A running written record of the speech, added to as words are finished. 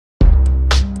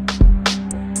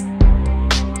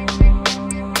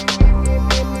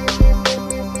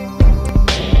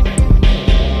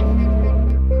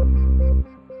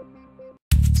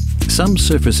Some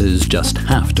surfaces just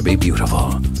have to be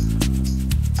beautiful.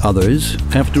 Others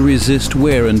have to resist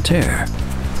wear and tear,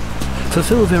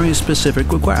 fulfill very specific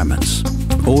requirements,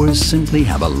 or simply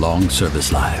have a long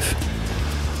service life.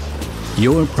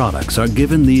 Your products are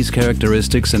given these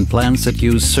characteristics in plants that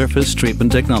use surface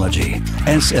treatment technology.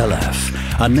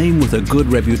 SLF, a name with a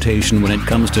good reputation when it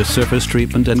comes to surface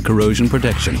treatment and corrosion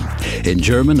protection. In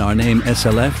German, our name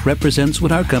SLF represents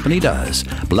what our company does: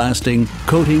 blasting,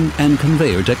 coating, and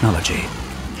conveyor technology.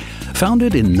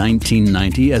 Founded in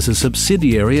 1990 as a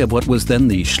subsidiary of what was then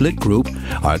the Schlick Group,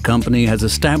 our company has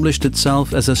established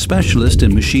itself as a specialist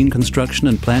in machine construction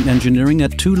and plant engineering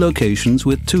at 2 locations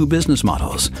with 2 business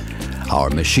models. Our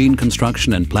machine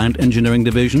construction and plant engineering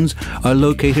divisions are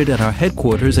located at our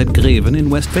headquarters at Greven in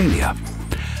Westphalia.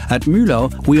 At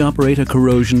Mühlau, we operate a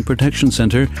corrosion protection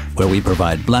center where we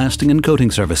provide blasting and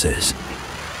coating services.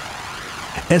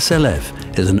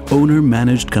 SLF is an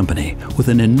owner-managed company with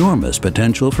an enormous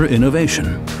potential for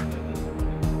innovation.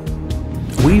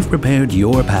 We've prepared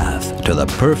your path to the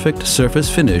perfect surface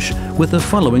finish with the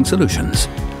following solutions.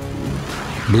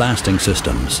 Blasting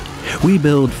systems. We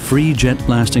build free jet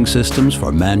blasting systems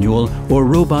for manual or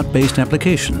robot-based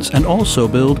applications and also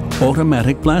build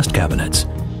automatic blast cabinets.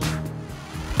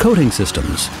 Coating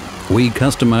systems. We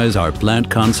customize our plant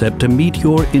concept to meet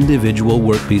your individual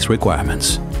workpiece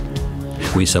requirements.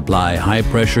 We supply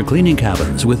high-pressure cleaning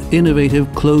cabins with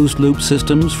innovative closed-loop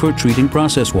systems for treating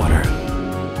process water.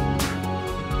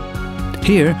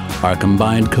 Here are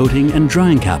combined coating and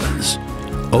drying cabins.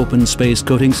 Open space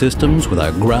coating systems with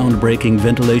our groundbreaking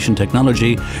ventilation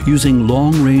technology using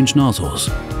long-range nozzles.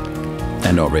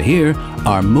 And over here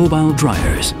are mobile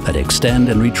dryers that extend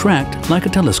and retract like a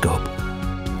telescope.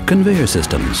 Conveyor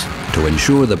systems. To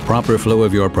ensure the proper flow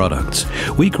of your products,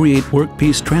 we create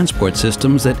workpiece transport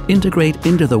systems that integrate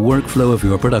into the workflow of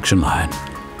your production line.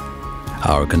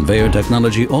 Our conveyor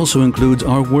technology also includes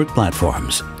our work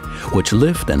platforms, which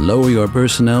lift and lower your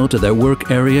personnel to their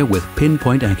work area with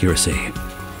pinpoint accuracy.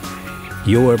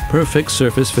 Your perfect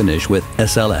surface finish with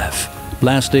SLF,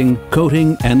 blasting,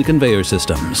 coating, and conveyor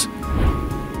systems.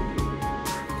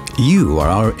 You are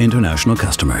our international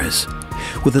customers.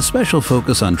 With a special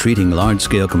focus on treating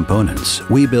large-scale components,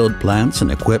 we build plants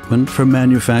and equipment for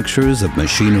manufacturers of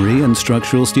machinery and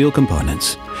structural steel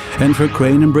components, and for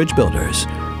crane and bridge builders.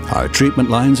 Our treatment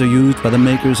lines are used by the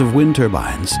makers of wind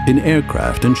turbines in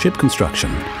aircraft and ship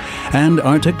construction, and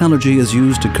our technology is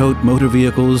used to coat motor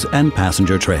vehicles and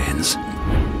passenger trains.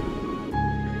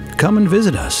 Come and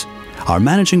visit us. Our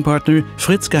managing partner,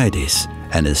 Fritz Geidis,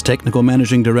 and his technical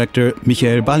managing director,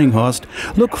 Michael Ballinghorst,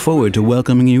 look forward to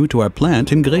welcoming you to our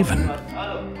plant in Greven.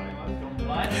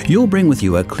 You'll bring with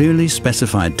you a clearly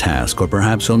specified task or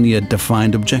perhaps only a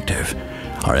defined objective.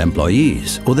 Our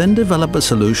employees will then develop a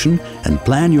solution and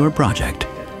plan your project.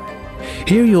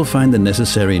 Here you'll find the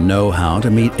necessary know-how to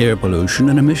meet air pollution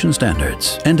and emission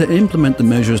standards and to implement the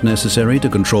measures necessary to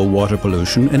control water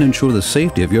pollution and ensure the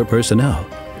safety of your personnel.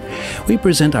 We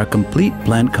present our complete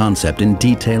plant concept in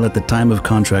detail at the time of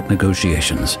contract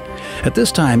negotiations. At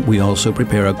this time, we also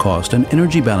prepare a cost and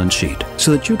energy balance sheet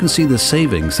so that you can see the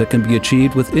savings that can be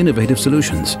achieved with innovative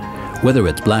solutions. Whether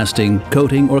it's blasting,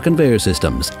 coating, or conveyor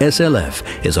systems, SLF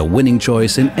is a winning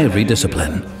choice in every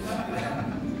discipline.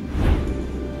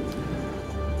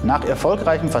 Nach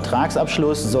erfolgreichem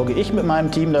Vertragsabschluss sorge ich mit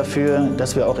meinem Team dafür,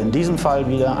 dass wir auch in diesem Fall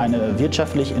wieder eine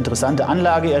wirtschaftlich interessante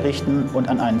Anlage errichten und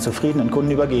an einen zufriedenen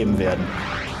Kunden übergeben werden.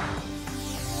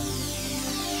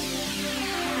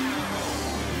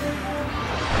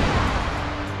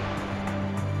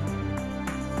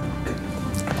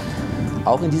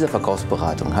 Auch in dieser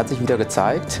Verkaufsberatung hat sich wieder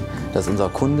gezeigt, dass unser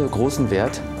Kunde großen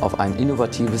Wert auf ein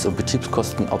innovatives und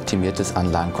betriebskostenoptimiertes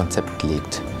Anlagenkonzept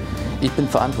legt. Ich bin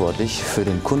verantwortlich für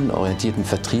den kundenorientierten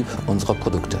Vertrieb unserer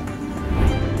Produkte.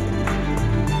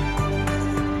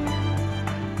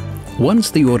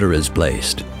 Once the order is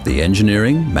placed, the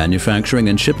engineering, manufacturing,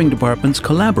 and shipping departments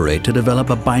collaborate to develop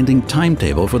a binding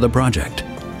timetable for the project.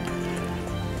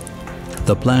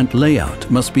 The plant layout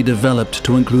must be developed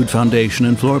to include foundation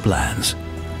and floor plans.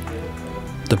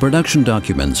 The production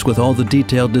documents with all the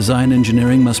detailed design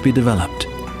engineering must be developed.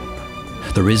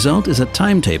 The result is a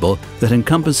timetable that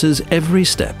encompasses every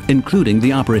step, including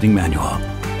the operating manual.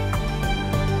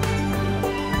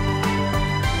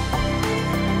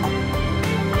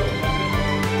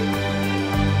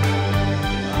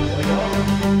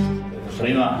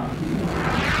 Prima.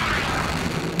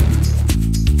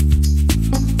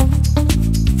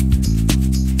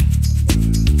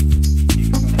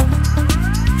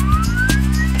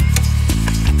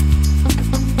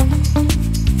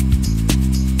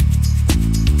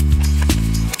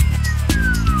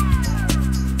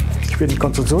 Ich bin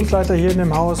Konstruktionsleiter hier in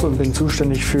dem Haus und bin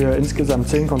zuständig für insgesamt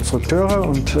 10 Konstrukteure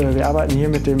und wir arbeiten hier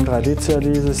mit dem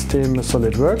 3D-CAD-System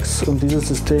SolidWorks und dieses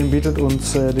System bietet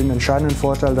uns den entscheidenden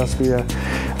Vorteil, dass wir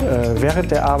während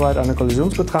der Arbeit eine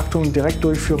Kollisionsbetrachtung direkt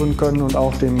durchführen können und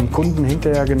auch dem Kunden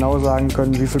hinterher genau sagen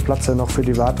können, wie viel Platz er noch für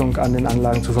die Wartung an den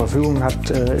Anlagen zur Verfügung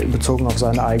hat, bezogen auf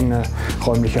seine eigene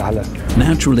räumliche Halle.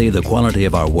 Naturally, the quality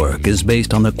of our work is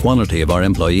based on the quality of our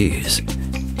employees.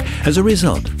 As a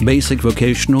result, basic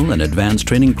vocational and advanced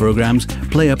training programs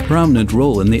play a prominent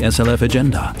role in the SLF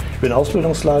agenda. Ich bin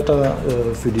Ausbildungsleiter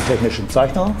für die technischen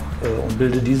Zeichner und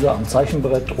bilde diese am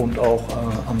Zeichenbrett und auch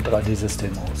am 3D-System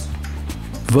aus.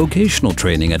 Vocational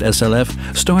training at SLF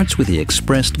starts with the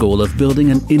expressed goal of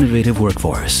building an innovative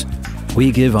workforce.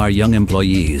 We give our young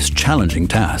employees challenging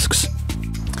tasks.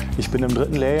 Ich bin im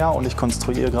 3. Lehrjahr und ich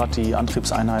konstruiere gerade die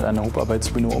Antriebseinheit einer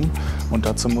Hubarbeitsbühne und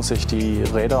dazu muss ich die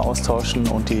Räder austauschen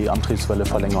und die Antriebswelle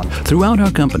verlängern. Throughout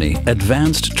our company,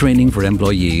 advanced training for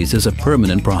employees is a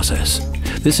permanent process.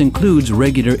 This includes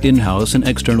regular in-house and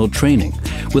external training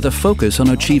with a focus on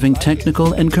achieving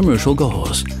technical and commercial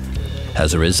goals.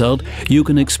 As a result, you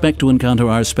can expect to encounter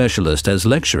our specialists as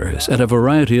lecturers at a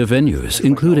variety of venues,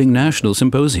 including national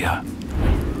symposia.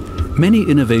 Many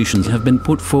innovations have been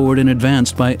put forward and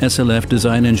advanced by SLF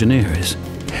design engineers.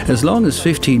 As long as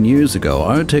 15 years ago,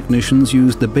 our technicians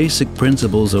used the basic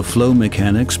principles of flow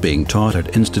mechanics being taught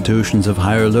at institutions of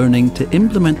higher learning to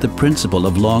implement the principle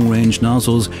of long-range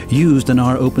nozzles used in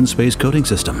our open space coating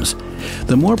systems.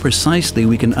 The more precisely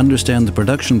we can understand the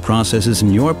production processes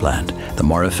in your plant, the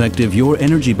more effective your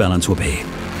energy balance will be.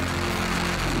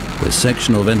 With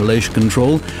sectional ventilation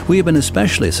control, we have been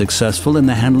especially successful in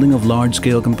the handling of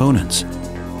large-scale components.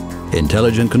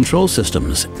 Intelligent control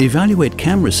systems evaluate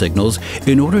camera signals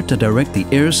in order to direct the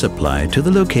air supply to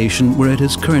the location where it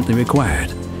is currently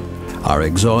required. Our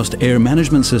exhaust air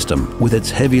management system, with its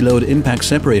heavy load impact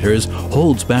separators,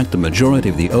 holds back the majority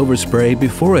of the overspray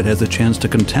before it has a chance to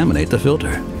contaminate the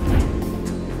filter.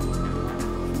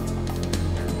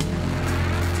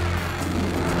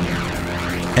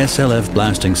 SLF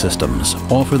blasting systems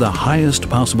offer the highest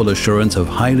possible assurance of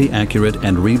highly accurate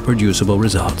and reproducible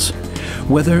results.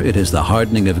 Whether it is the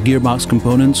hardening of gearbox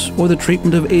components or the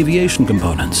treatment of aviation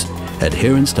components,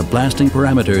 adherence to blasting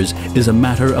parameters is a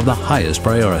matter of the highest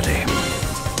priority.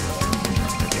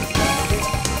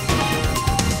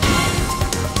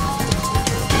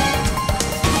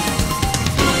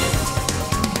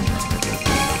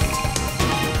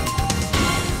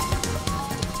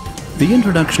 The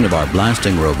introduction of our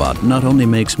blasting robot not only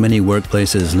makes many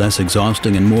workplaces less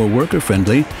exhausting and more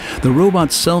worker-friendly, the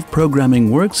robot's self-programming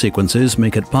work sequences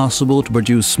make it possible to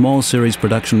produce small series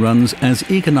production runs as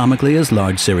economically as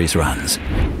large series runs.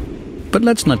 But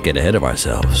let's not get ahead of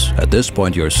ourselves. At this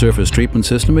point, your surface treatment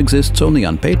system exists only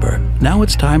on paper. Now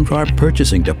it's time for our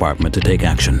purchasing department to take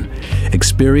action.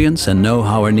 Experience and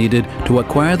know-how are needed to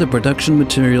acquire the production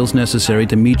materials necessary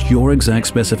to meet your exact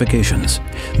specifications.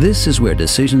 This is where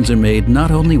decisions are made not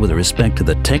only with respect to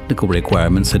the technical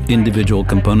requirements that individual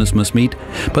components must meet,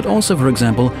 but also, for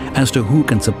example, as to who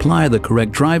can supply the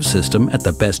correct drive system at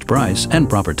the best price and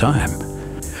proper time.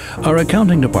 Our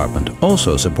accounting department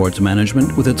also supports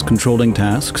management with its controlling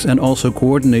tasks and also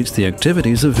coordinates the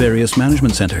activities of various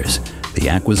management centers. The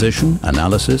acquisition,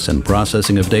 analysis, and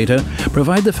processing of data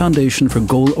provide the foundation for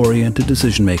goal-oriented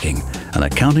decision-making. An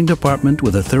accounting department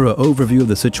with a thorough overview of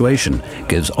the situation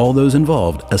gives all those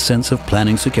involved a sense of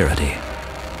planning security.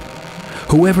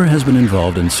 Whoever has been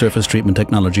involved in surface treatment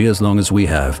technology as long as we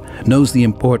have knows the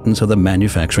importance of the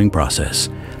manufacturing process.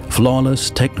 Flawless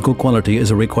technical quality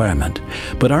is a requirement,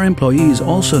 but our employees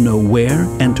also know where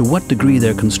and to what degree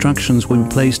their constructions will be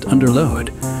placed under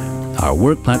load. Our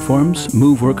work platforms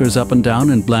move workers up and down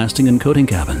in blasting and coating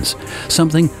cabins,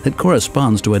 something that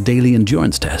corresponds to a daily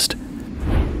endurance test.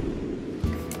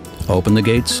 Open the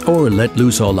gates or let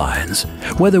loose all lines.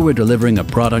 Whether we're delivering a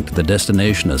product to the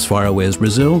destination as far away as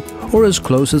Brazil or as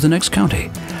close as the next county,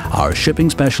 our shipping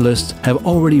specialists have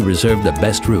already reserved the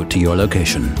best route to your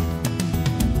location.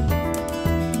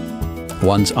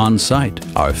 Once on site,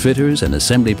 our fitters and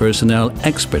assembly personnel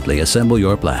expertly assemble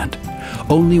your plant.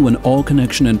 Only when all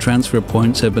connection and transfer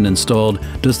points have been installed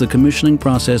does the commissioning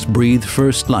process breathe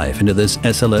first life into this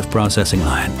SLF processing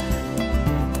line.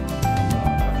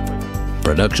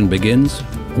 Production begins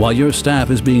while your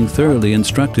staff is being thoroughly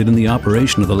instructed in the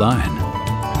operation of the line.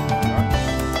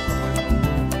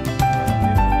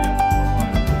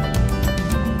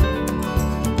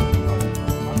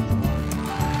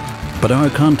 But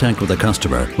our contact with the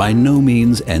customer by no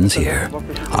means ends here.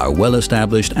 Our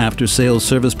well-established after-sales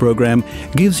service program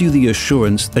gives you the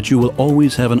assurance that you will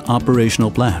always have an operational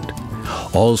plant.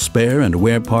 All spare and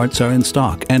wear parts are in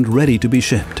stock and ready to be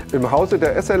shipped. Im Hause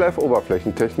der SLF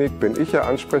Oberflächentechnik bin ich Ihr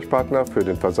Ansprechpartner für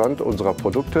den Versand unserer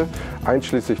Produkte,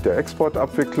 einschließlich der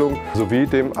Exportabwicklung sowie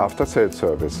dem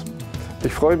After-Sales-Service.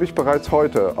 Ich freue mich bereits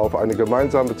heute auf eine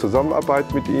gemeinsame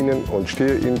Zusammenarbeit mit Ihnen und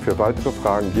stehe Ihnen für weitere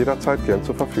Fragen jederzeit gern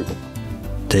zur Verfügung.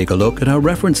 Take a look at our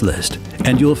reference list,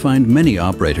 and you'll find many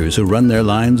operators who run their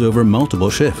lines over multiple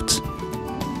shifts.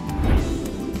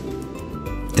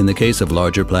 In the case of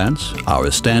larger plants, our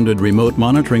standard remote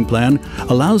monitoring plan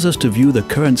allows us to view the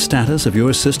current status of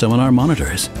your system on our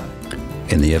monitors.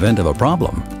 In the event of a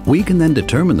problem, we can then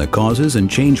determine the causes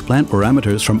and change plant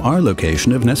parameters from our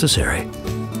location if necessary.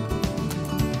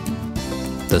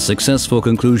 The successful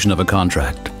conclusion of a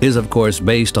contract is, of course,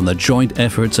 based on the joint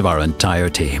efforts of our entire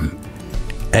team.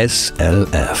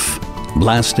 SLF,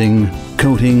 blasting,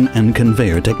 coating and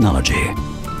conveyor technology.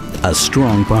 A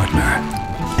strong partner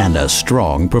and a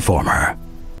strong performer.